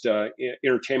mixed-use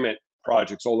entertainment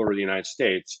projects all over the United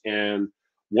States. And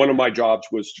one of my jobs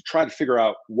was to try to figure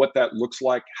out what that looks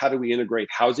like. How do we integrate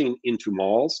housing into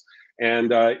malls?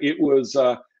 And it was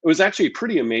actually a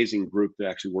pretty amazing group to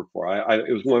actually work for.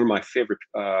 It was one of my favorite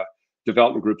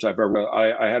development groups I've ever.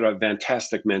 I had a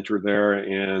fantastic mentor there,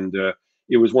 and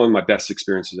it was one of my best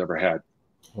experiences I've ever had.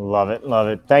 Love it. Love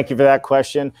it. Thank you for that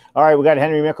question. All right, we got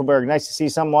Henry Mickelberg. Nice to see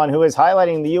someone who is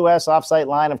highlighting the U.S. offsite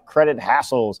line of credit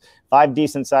hassles. 5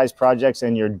 decent-sized projects,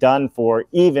 and you're done for,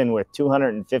 even with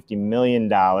 $250 million.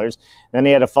 Then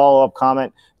he had a follow-up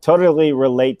comment. Totally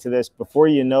relate to this. Before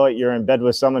you know it, you're in bed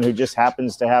with someone who just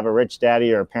happens to have a rich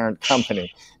daddy or a parent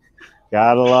company.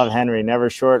 Gotta love Henry. Never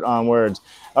short on words.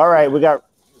 All right, we got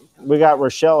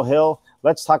Rochelle Hill.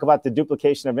 Let's talk about the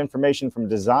duplication of information from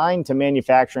design to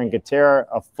manufacturing. Katerra,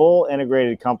 a full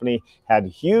integrated company, had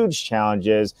huge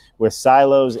challenges with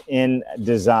silos in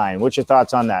design. What's your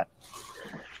thoughts on that?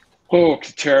 Oh,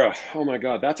 Katerra. Oh, my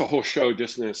God. That's a whole show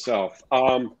just in itself.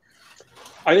 I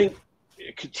think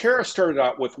Katerra started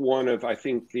out with one of, I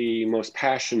think, the most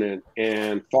passionate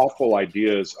and thoughtful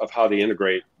ideas of how to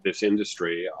integrate this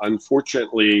industry.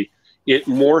 Unfortunately, it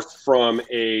morphed from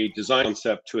a design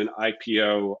concept to an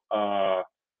IPO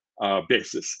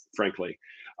basis, frankly.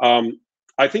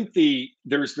 I think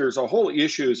there's a whole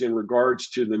issues in regards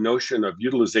to the notion of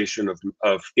utilization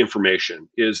of information.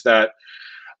 Is that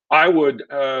I would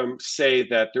say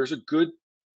that there's a good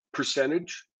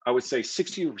percentage. I would say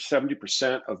 60 or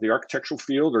 70% of the architectural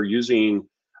field are using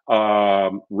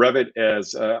Revit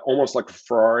as almost like a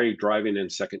Ferrari driving in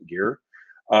second gear.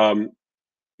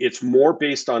 It's more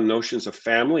based on notions of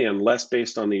family and less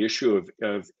based on the issue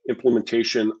of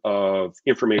implementation of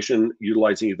information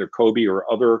utilizing either COBie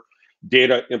or other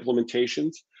data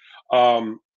implementations.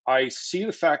 I see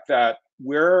the fact that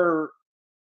where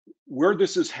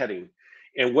this is heading,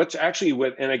 and what's actually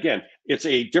and again, it's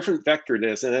a different vector it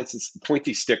is, and that's the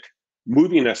pointy stick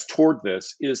moving us toward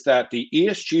this, is that the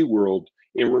ESG world,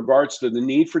 in regards to the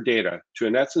need for data to,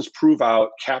 in essence, prove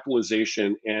out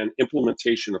capitalization and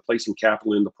implementation of placing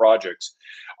capital into projects,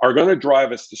 are going to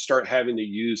drive us to start having to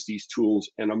use these tools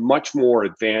in a much more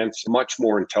advanced, much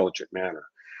more intelligent manner.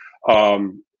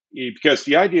 Because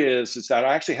the idea is that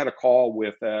I actually had a call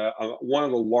with one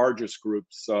of the largest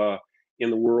groups in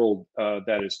the world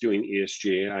that is doing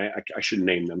ESG. I shouldn't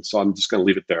name them, so I'm just going to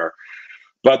leave it there.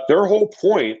 But their whole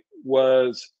point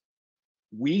was,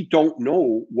 we don't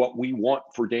know what we want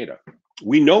for data.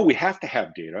 We know we have to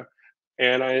have data,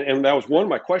 and that was one of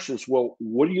my questions. Well,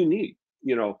 what do you need?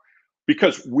 You know,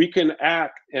 because we can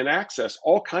act and access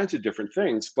all kinds of different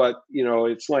things, but you know,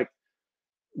 it's like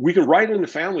we can write into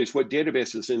families what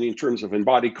databases in terms of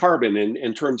embodied carbon and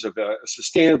in terms of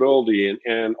sustainability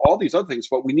and all these other things,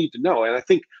 but we need to know. And I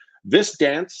think this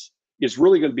dance is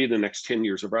really going to be the next 10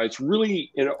 years of, right? It's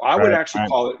really, you know, I would actually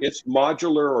call it, it's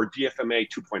modular or DfMA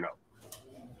 2.0.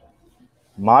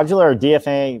 Modular or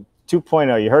DfMA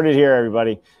 2.0. You heard it here,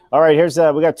 everybody. All right, here's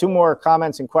we got 2 more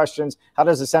comments and questions. How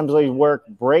does Assemblage work?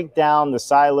 Break down the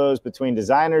silos between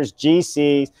designers,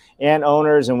 GCs, and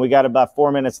owners, and we got about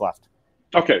 4 minutes left.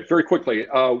 Okay, very quickly.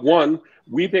 One,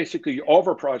 we basically, all of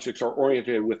our projects are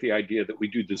oriented with the idea that we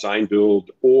do design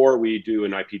build or we do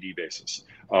an IPD basis.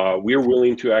 We're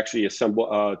willing to actually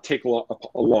assemble, take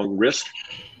along risk,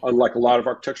 unlike a lot of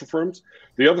architectural firms.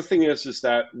 The other thing is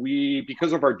that we,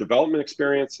 because of our development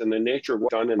experience and the nature of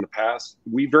what's done in the past,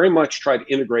 we very much try to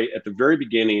integrate at the very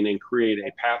beginning and create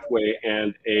a pathway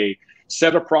and a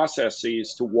set of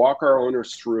processes to walk our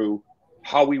owners through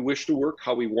how we wish to work,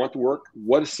 how we want to work,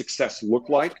 what does success look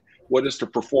like, what does the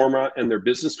pro forma and their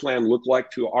business plan look like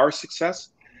to our success.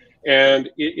 And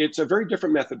it's a very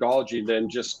different methodology than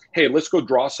just, hey, let's go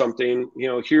draw something, you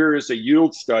know, here is a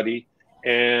yield study,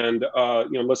 and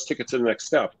you know, let's take it to the next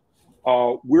step.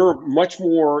 We're much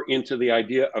more into the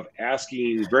idea of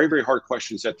asking very, very hard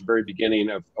questions at the very beginning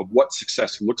of what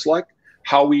success looks like,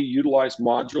 how we utilize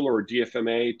modular or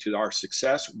DfMA to our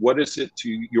success, what is it to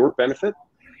your benefit,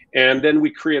 and then we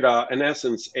create, in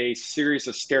essence, a series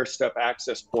of stair-step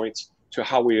access points to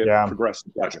how we progress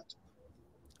the project.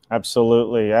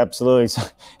 Absolutely, absolutely. So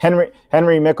Henry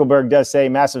Mickelberg does say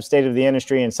massive state of the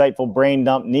industry, insightful brain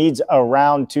dump, needs a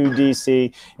round 2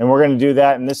 DC, and we're going to do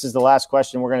that. And this is the last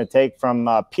question we're going to take from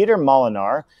Peter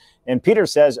Molinar. And Peter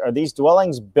says, are these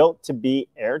dwellings built to be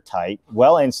airtight,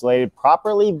 well insulated,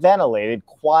 properly ventilated,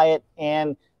 quiet,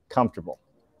 and comfortable?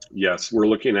 Yes, we're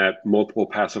looking at multiple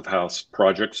passive house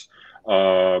projects.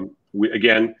 I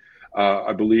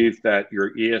believe that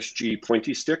your ESG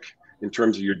pointy stick in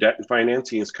terms of your debt and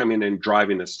financing is coming and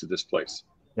driving us to this place.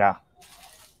 Yeah.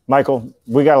 Michael,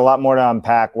 we got a lot more to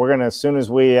unpack. We're going to, as soon as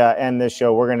we end this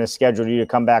show, we're going to schedule you to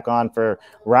come back on for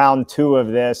round 2 of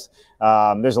this.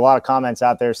 There's a lot of comments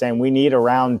out there saying we need a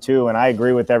round 2, and I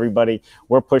agree with everybody.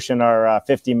 We're pushing our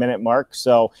 50-minute mark.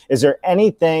 So is there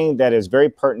anything that is very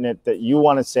pertinent that you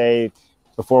want to say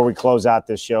before we close out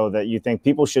this show that you think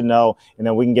people should know, and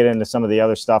then we can get into some of the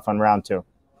other stuff on round 2?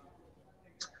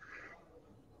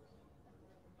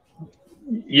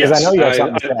 Yes. Because I know you have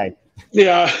something to say.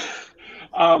 Yeah.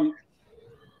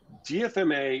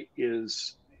 DfMA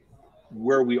is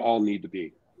where we all need to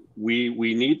be. We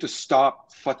need to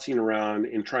stop futzing around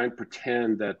and try and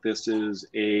pretend that this is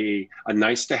a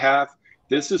nice to have.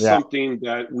 This is something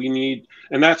that we need,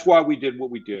 and that's why we did what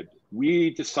we did.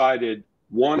 We decided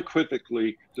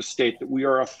unequivocally to state that we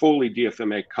are a fully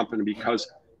DfMA company because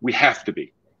we have to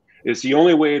be. It's the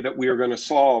only way that we are going to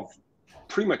solve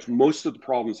pretty much most of the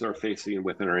problems that are facing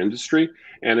within our industry,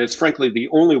 and it's frankly the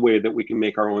only way that we can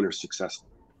make our owners successful.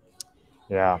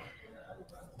 Yeah,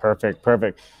 perfect.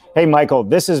 Hey, Michael,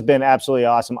 this has been absolutely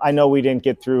awesome. I know we didn't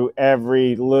get through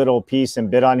every little piece and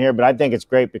bit on here, but I think it's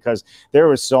great because there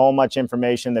was so much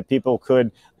information that people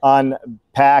could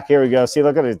unpack. Here we go. See,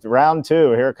 look at it. Round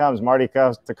 2. Here it comes. Marty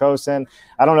Takosin.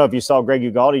 I don't know if you saw Greg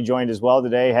Ugaldi joined as well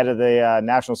today, head of the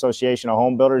National Association of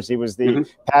Home Builders. He was the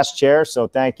past chair, so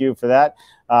thank you for that.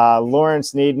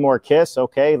 Lawrence need more kiss.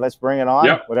 Okay, let's bring it on.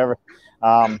 Yep. Whatever.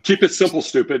 Keep it simple,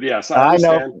 stupid. Yes, I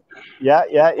understand. Know.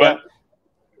 Yeah.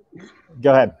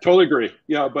 Go ahead. Totally agree.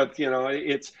 Yeah, but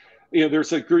it's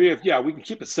there's a degree of we can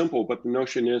keep it simple, but the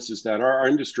notion is that our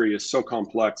industry is so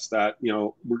complex that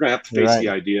we're gonna have to face the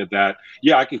idea that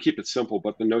I can keep it simple,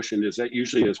 but the notion is that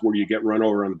usually is where you get run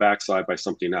over on the backside by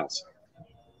something else.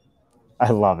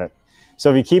 I love it.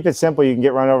 So if you keep it simple, you can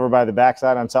get run over by the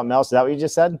backside on something else. Is that what you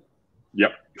just said?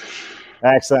 Yep.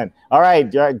 Excellent. All right.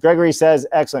 Gregory says,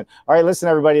 excellent. All right, listen,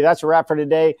 everybody, that's a wrap for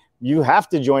today. You have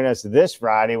to join us this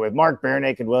Friday with Mark, Bare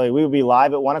Naked Willie. We will be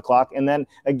live at 1 o'clock. And then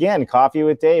again, Coffee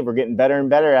with Dave. We're getting better and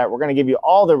better at it. We're going to give you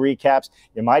all the recaps.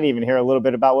 You might even hear a little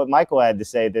bit about what Michael had to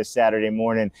say this Saturday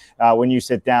morning when you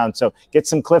sit down. So get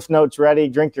some Cliff Notes ready,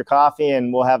 drink your coffee,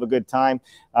 and we'll have a good time.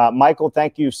 Michael,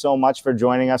 thank you so much for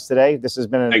joining us today. This has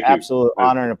been an absolute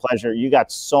honor and a pleasure. You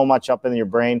got so much up in your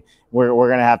brain. We're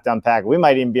going to have to unpack it. We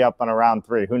might even be up on a round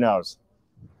 3. Who knows?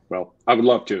 Well, I would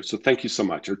love to. So thank you so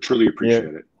much. I truly appreciate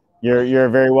it. You're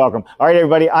very welcome. All right,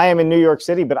 everybody. I am in New York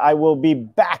City, but I will be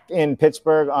back in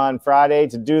Pittsburgh on Friday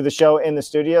to do the show in the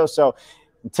studio. So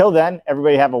until then,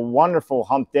 everybody have a wonderful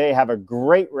hump day. Have a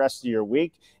great rest of your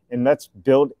week. And let's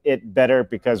build it better,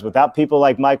 because without people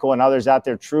like Michael and others out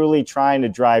there truly trying to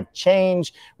drive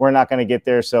change, we're not going to get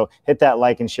there. So hit that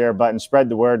like and share button, spread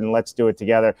the word, and let's do it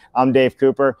together. I'm Dave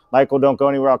Cooper. Michael, don't go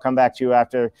anywhere. I'll come back to you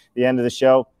after the end of the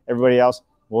show. Everybody else,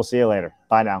 we'll see you later.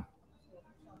 Bye now.